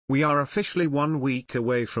We are officially 1 week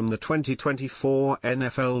away from the 2024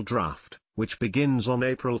 NFL Draft, which begins on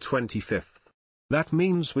April 25th. That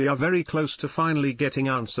means we are very close to finally getting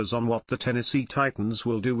answers on what the Tennessee Titans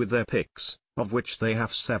will do with their picks, of which they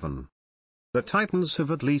have 7. The Titans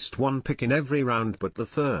have at least one pick in every round but the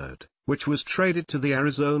third, which was traded to the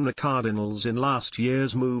Arizona Cardinals in last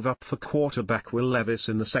year's move up for quarterback Will Levis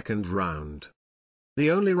in the second round. The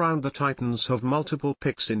only round the Titans have multiple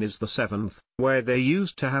picks in is the 7th, where they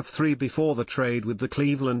used to have 3 before the trade with the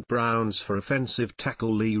Cleveland Browns for offensive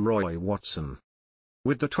tackle Leroy Watson.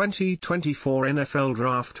 With the 2024 NFL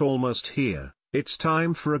Draft almost here, it's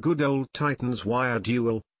time for a good old Titans wire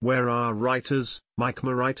duel, where our writers, Mike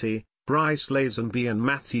Moriarty, Bryce Lazenby and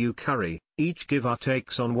Matthew Curry, each give our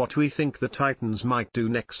takes on what we think the Titans might do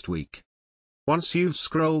next week. Once you've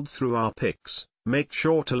scrolled through our picks, make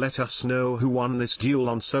sure to let us know who won this duel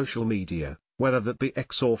on social media, whether that be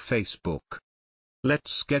X or Facebook.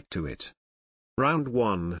 Let's get to it. Round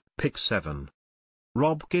 1, Pick 7.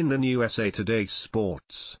 Rob Kinnan, USA Today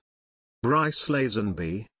Sports. Bryce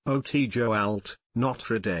Lazenby, OT Joe Alt,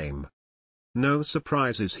 Notre Dame. No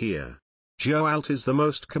surprises here. Joe Alt is the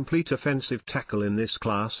most complete offensive tackle in this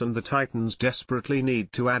class and the Titans desperately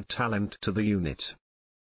need to add talent to the unit.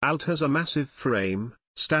 Alt has a massive frame,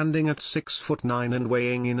 standing at 6'9" and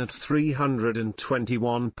weighing in at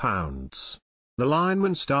 321 pounds. The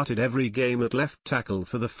lineman started every game at left tackle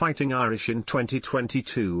for the Fighting Irish in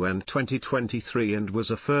 2022 and 2023 and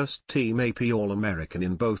was a first-team AP All-American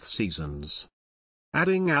in both seasons.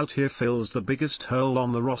 Adding Alt here fills the biggest hole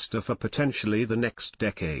on the roster for potentially the next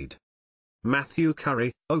decade. Matthew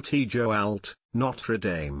Curry, OT Joe Alt, Notre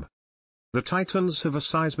Dame. The Titans have a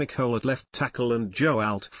seismic hole at left tackle and Joe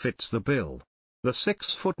Alt fits the bill. The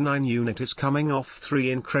 6'9" unit is coming off 3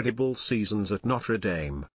 incredible seasons at Notre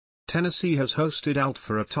Dame. Tennessee has hosted Alt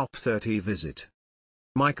for a top 30 visit.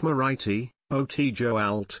 Mike Moriarty, OT Joe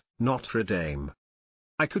Alt, Notre Dame.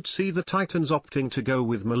 I could see the Titans opting to go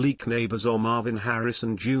with Malik Nabers or Marvin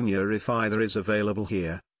Harrison Jr. if either is available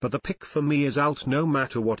here, but the pick for me is Alt no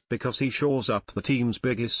matter what because he shores up the team's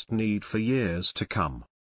biggest need for years to come.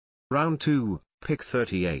 Round 2, Pick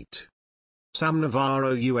 38. Sam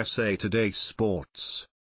Navarro, USA Today Sports.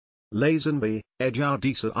 Lazenby, Edge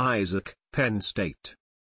Ardisa Isaac, Penn State.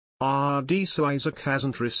 Ardisa Isaac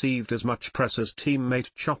hasn't received as much press as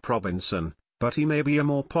teammate Chop Robinson, but he may be a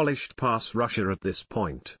more polished pass rusher at this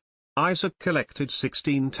point. Isaac collected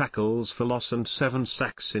 16 tackles for loss and 7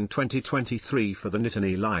 sacks in 2023 for the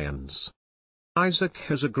Nittany Lions. Isaac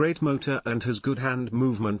has a great motor and has good hand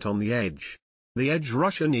movement on the edge. The edge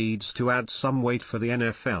rusher needs to add some weight for the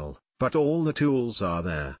NFL, but all the tools are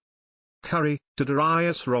there. Curry, to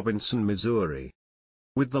Darius Robinson, Missouri.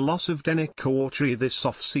 With the loss of Denick Autry this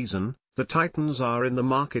offseason, the Titans are in the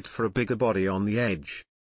market for a bigger body on the edge.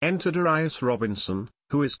 Enter Darius Robinson,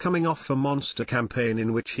 who is coming off a monster campaign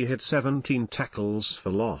in which he had 17 tackles for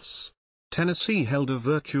loss. Tennessee held a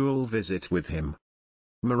virtual visit with him.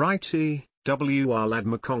 Moriarty, W.R. Lad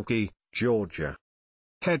McConkey, Georgia.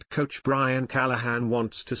 Head coach Brian Callahan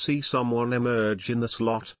wants to see someone emerge in the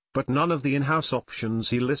slot, but none of the in-house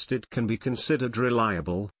options he listed can be considered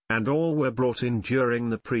reliable, and all were brought in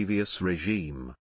during the previous regime.